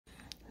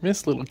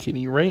This little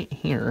kitty right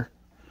here.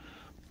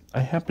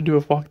 I happened to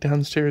have walked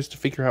downstairs to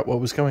figure out what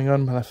was going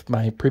on with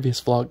my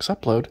previous vlog's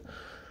upload,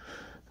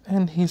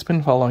 and he's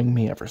been following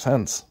me ever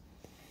since.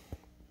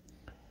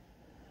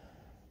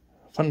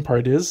 Fun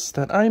part is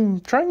that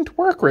I'm trying to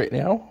work right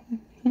now.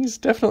 He's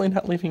definitely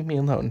not leaving me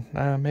alone.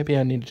 Maybe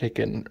I need to take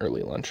an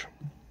early lunch.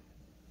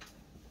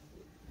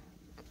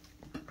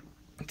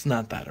 It's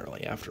not that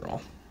early after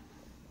all.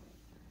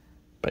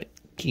 But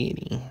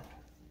kitty.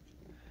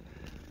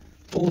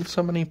 Full of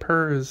so many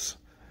purrs.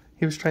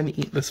 He was trying to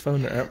eat this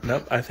phone.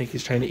 Nope, I think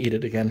he's trying to eat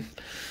it again.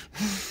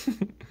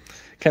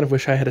 Kind of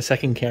wish I had a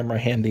second camera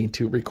handy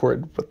to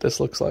record what this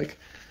looks like.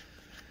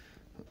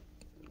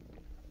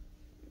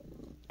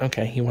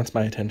 Okay, he wants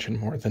my attention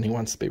more than he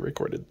wants to be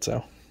recorded,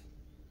 so.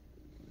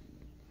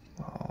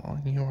 Oh,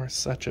 you are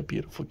such a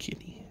beautiful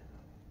kitty.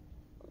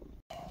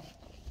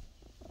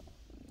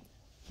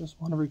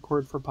 Just want to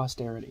record for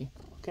posterity.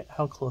 Look at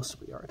how close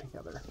we are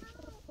together.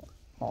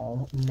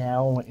 Oh,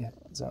 now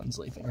Zone's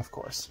leaving, of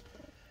course.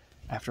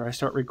 After I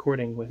start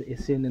recording with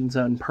Isin and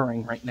Zone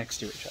purring right next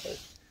to each other.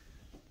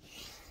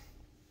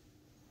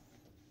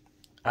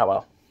 Oh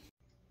well.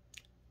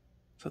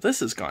 So this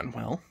has gone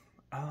well.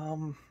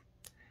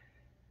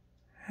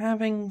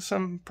 Having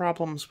some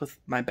problems with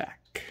my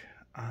back.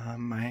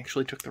 I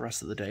actually took the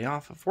rest of the day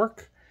off of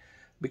work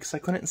because I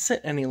couldn't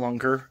sit any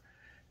longer,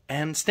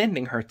 and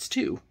standing hurts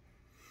too.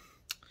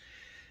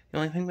 The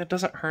only thing that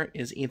doesn't hurt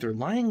is either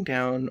lying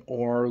down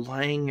or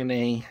lying in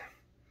a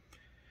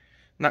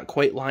not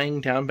quite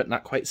lying down, but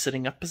not quite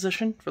sitting up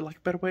position, for like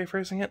a better way of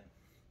phrasing it.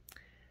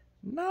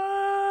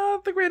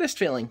 Not the greatest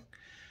feeling.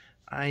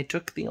 I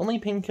took the only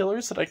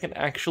painkillers that I can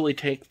actually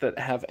take that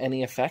have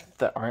any effect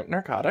that aren't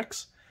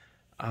narcotics.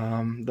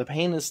 The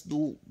pain is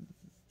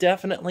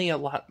definitely a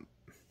lot...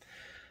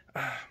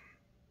 I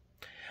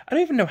don't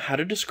even know how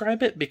to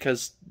describe it,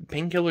 because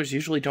painkillers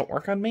usually don't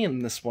work on me,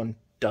 and this one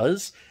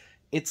does.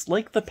 It's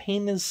like the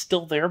pain is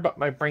still there, but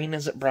my brain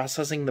isn't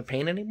processing the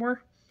pain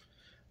anymore.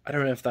 I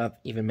don't know if that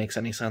even makes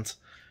any sense.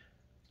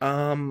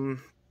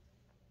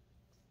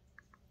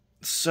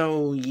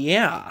 So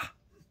yeah,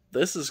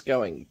 this is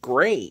going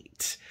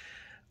great.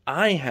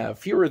 I have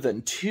fewer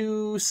than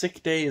 2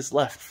 sick days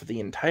left for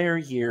the entire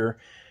year,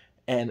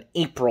 and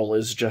April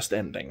is just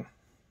ending.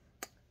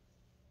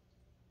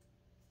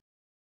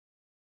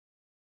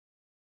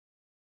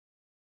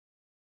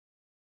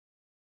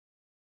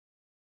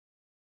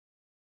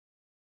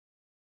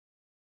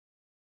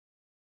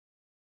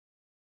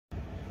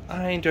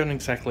 I don't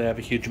exactly have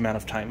a huge amount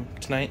of time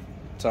tonight,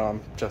 so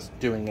I'm just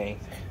doing a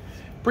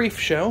brief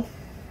show.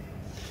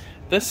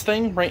 This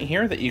thing right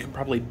here that you can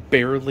probably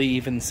barely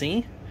even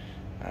see,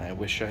 I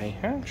wish I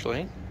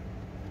actually...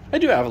 I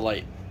do have a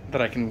light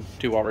that I can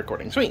do while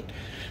recording. Sweet.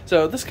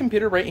 So this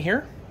computer right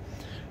here,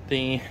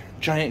 the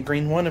giant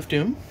green one of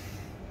doom.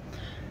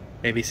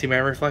 Maybe see my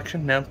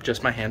reflection? No,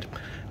 just my hand.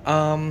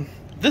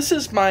 This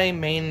is my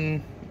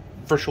main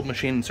virtual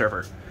machine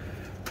server.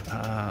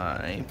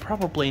 I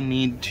probably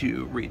need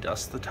to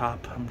redust the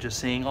top. I'm just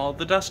seeing all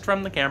the dust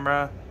from the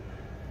camera.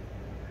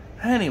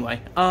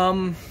 Anyway,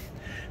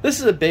 this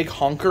is a big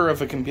honker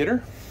of a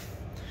computer.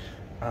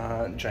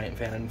 Giant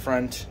fan in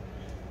front.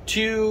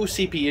 2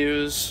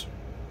 CPUs.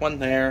 One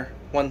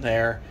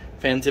there,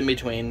 fans in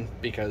between,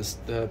 because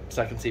the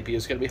second CPU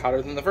is going to be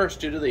hotter than the first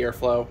due to the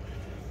airflow.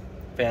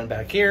 Fan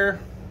back here.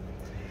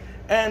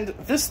 And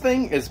this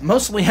thing is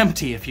mostly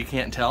empty, if you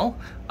can't tell.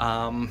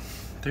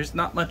 There's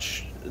not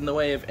much in the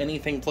way of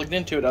anything plugged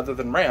into it other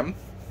than RAM.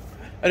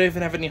 I don't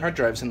even have any hard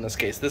drives in this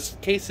case. This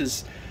case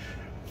is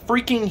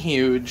freaking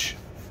huge.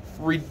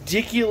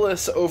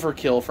 Ridiculous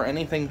overkill for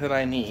anything that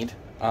I need.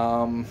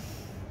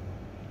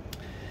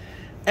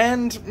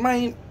 And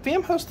my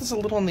VM host is a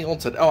little on the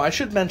old side. Oh, I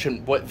should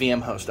mention what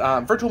VM host.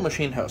 Virtual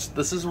machine host.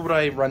 This is what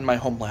I run my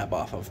home lab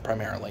off of,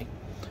 primarily.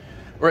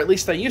 Or at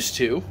least I used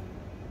to.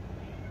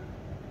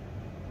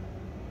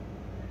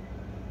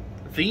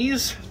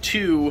 These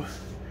 2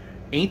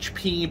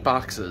 HP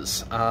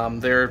boxes.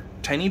 They're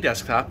tiny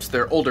desktops.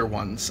 They're older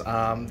ones.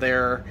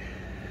 They're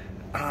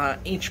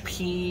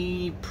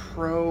HP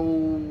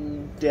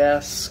ProDesk.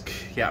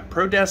 Yeah,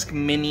 ProDesk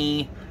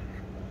Mini...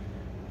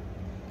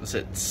 Was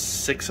it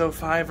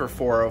 605 or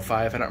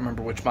 405? I don't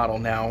remember which model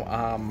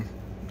now.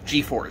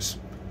 G4s.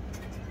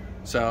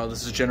 So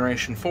this is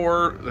Generation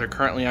 4. They're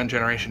currently on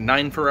Generation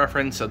 9 for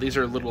reference, so these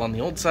are a little on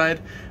the old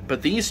side.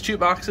 But these 2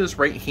 boxes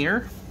right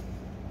here,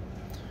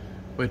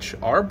 which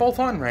are both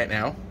on right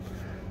now,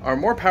 are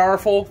more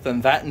powerful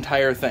than that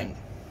entire thing.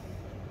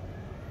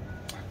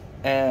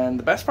 And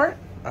the best part,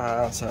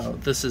 so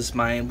this is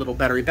my little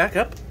battery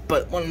backup,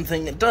 but one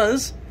thing it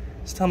does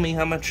is tell me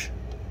how much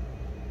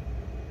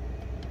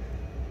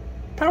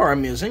power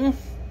I'm using.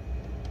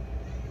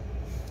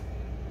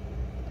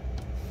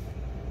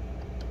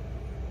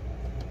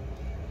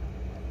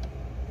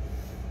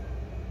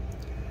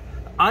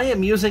 I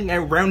am using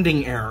a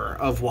rounding error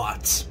of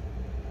watts.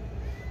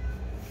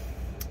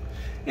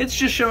 It's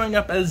just showing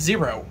up as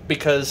 0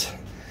 because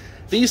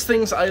these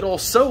things idle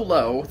so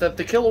low that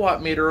the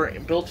kilowatt meter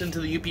built into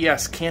the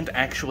UPS can't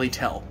actually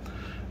tell.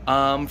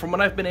 From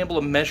what I've been able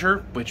to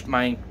measure, which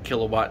my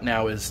kilowatt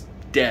now is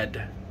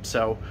dead,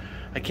 so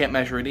I can't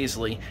measure it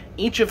easily,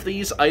 each of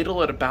these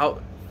idle at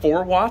about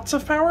 4 watts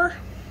of power.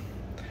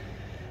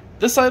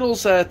 This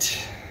idles at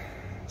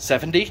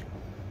 70.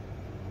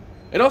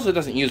 It also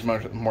doesn't use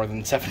more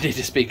than 70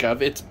 to speak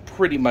of. It's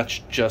pretty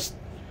much just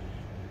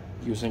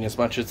using as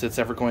much as it's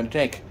ever going to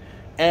take.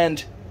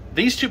 And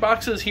these 2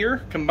 boxes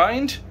here,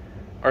 combined,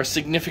 are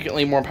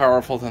significantly more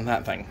powerful than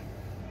that thing.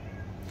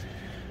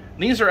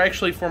 These are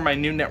actually for my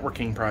new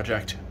networking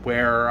project,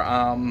 where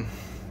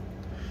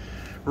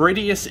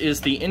Roidius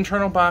is the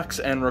internal box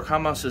and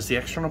Rokamos is the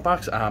external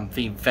box.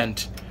 The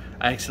vent,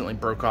 I accidentally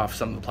broke off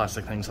some of the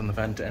plastic things on the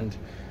vent, and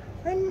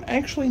I'm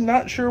actually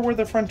not sure where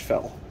the front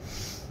fell.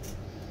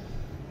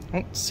 I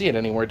don't see it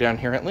anywhere down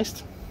here, at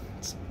least.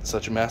 It's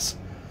such a mess.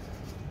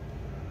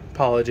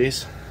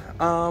 Apologies.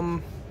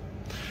 But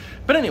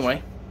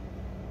anyway,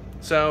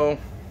 so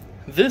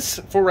this,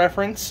 for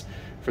reference,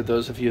 for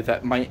those of you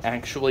that might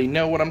actually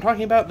know what I'm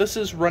talking about, this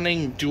is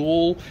running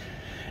dual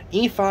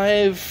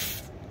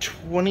E5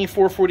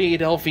 2448L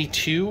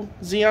V2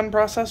 Xeon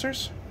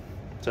processors,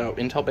 so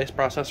Intel-based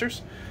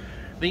processors.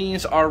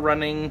 These are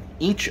running,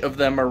 each of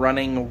them are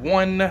running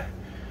one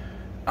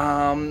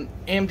AMD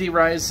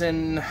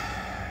Ryzen,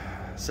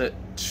 is it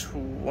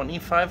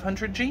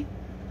 2500G?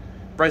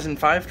 Ryzen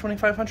 5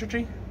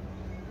 2500G?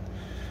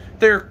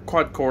 They're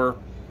quad-core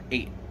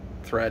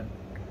 8-thread.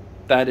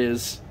 That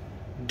is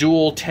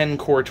dual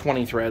 10-core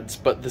 20 threads,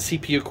 but the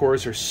CPU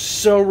cores are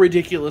so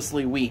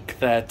ridiculously weak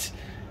that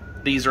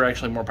these are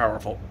actually more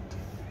powerful.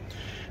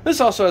 This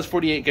also has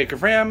 48 gig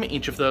of RAM.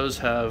 Each of those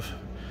have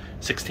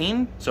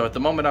 16, so at the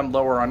moment I'm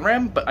lower on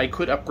RAM, but I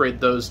could upgrade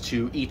those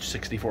to each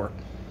 64.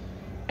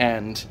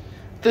 And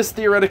this,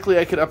 theoretically,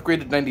 I could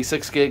upgrade to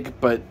 96 gig,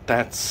 but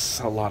that's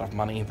a lot of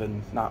money,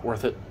 then not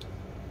worth it.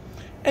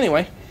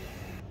 Anyway.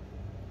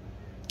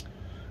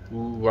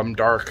 Ooh, I'm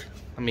dark.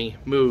 Let me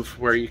move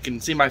where you can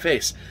see my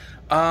face.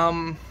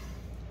 I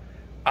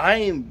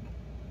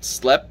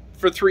slept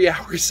for 3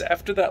 hours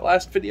after that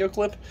last video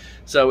clip,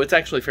 so it's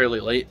actually fairly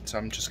late, so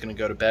I'm just going to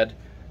go to bed.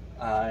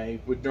 I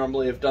would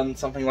normally have done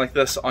something like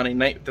this on a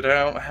night that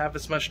I don't have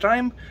as much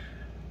time,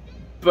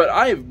 but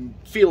I'm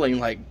feeling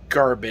like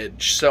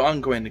garbage, so I'm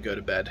going to go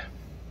to bed.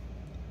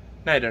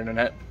 Night,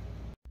 Internet.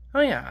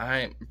 Oh yeah,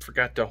 I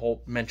forgot to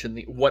mention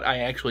what I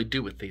actually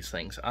do with these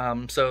things.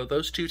 So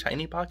those 2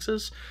 tiny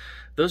boxes,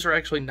 those are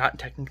actually not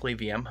technically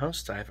VM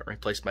hosts. I haven't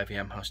replaced my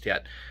VM host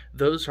yet.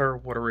 Those are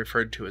what are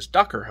referred to as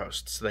Docker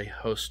hosts. They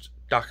host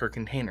Docker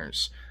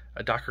containers.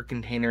 Docker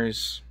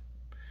containers...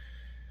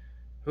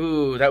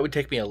 Ooh, that would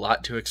take me a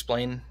lot to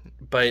explain,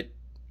 but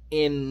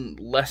in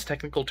less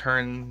technical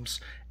terms,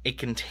 a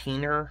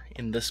container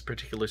in this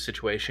particular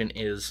situation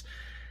is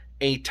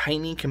a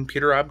tiny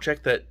computer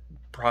object that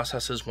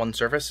processes one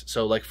service.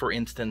 So, like, for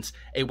instance,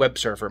 a web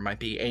server might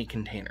be a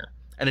container,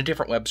 and a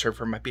different web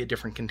server might be a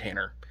different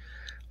container.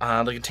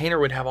 The container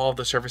would have all of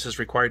the services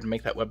required to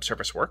make that web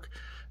service work.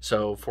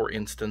 So, for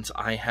instance,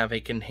 I have a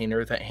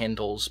container that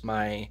handles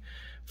my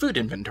food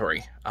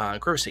inventory,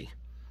 Grocery,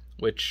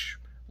 which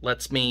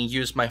lets me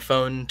use my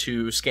phone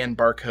to scan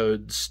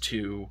barcodes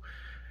to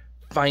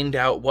find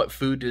out what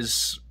food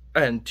is,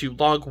 and to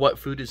log what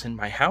food is in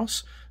my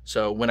house.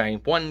 So when I,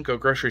 1, go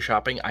grocery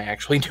shopping, I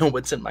actually know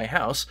what's in my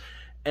house,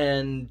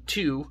 and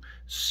 2,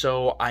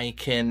 so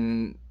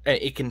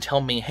it can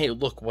tell me, hey,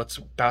 look, what's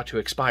about to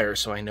expire,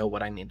 so I know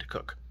what I need to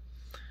cook.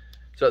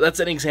 So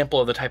that's an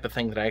example of the type of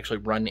thing that I actually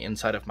run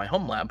inside of my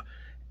home lab,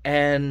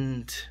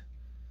 and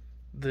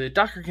the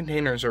Docker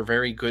containers are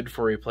very good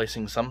for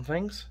replacing some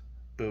things.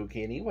 Boo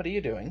Kitty, what are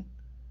you doing?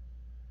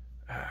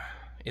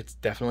 It's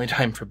definitely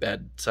time for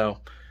bed, so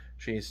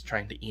she's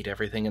trying to eat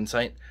everything in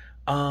sight.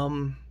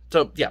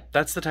 So yeah,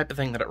 that's the type of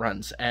thing that it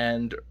runs,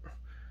 and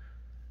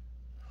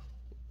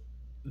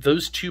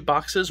those 2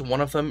 boxes, one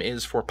of them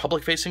is for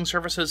public-facing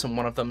services and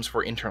one of them's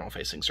for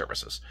internal-facing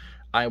services.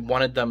 I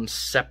wanted them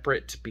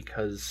separate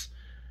because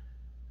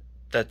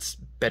that's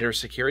better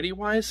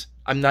security-wise.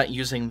 I'm not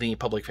using the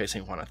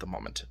public-facing one at the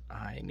moment.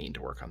 I need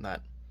to work on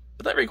that.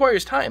 But that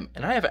requires time,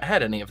 and I haven't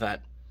had any of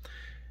that.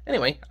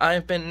 Anyway,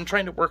 I've been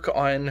trying to work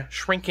on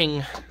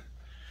shrinking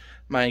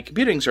my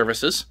computing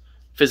services,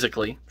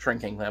 physically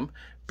shrinking them,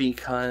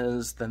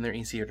 because then they're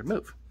easier to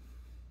move.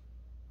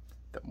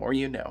 The more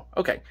you know.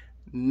 Okay,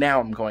 now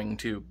I'm going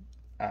to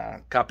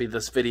copy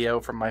this video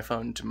from my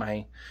phone to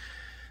my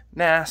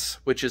NAS,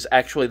 which is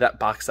actually that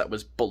box that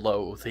was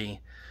below the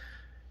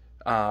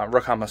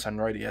Rokamos and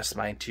Roidius,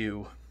 my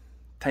 2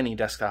 tiny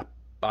desktop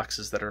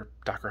boxes that are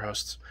Docker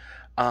hosts.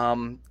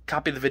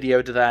 Copy the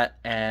video to that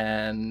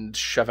and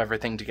shove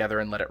everything together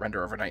and let it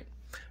render overnight.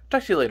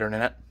 Talk to you later,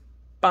 Internet.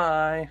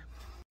 Bye.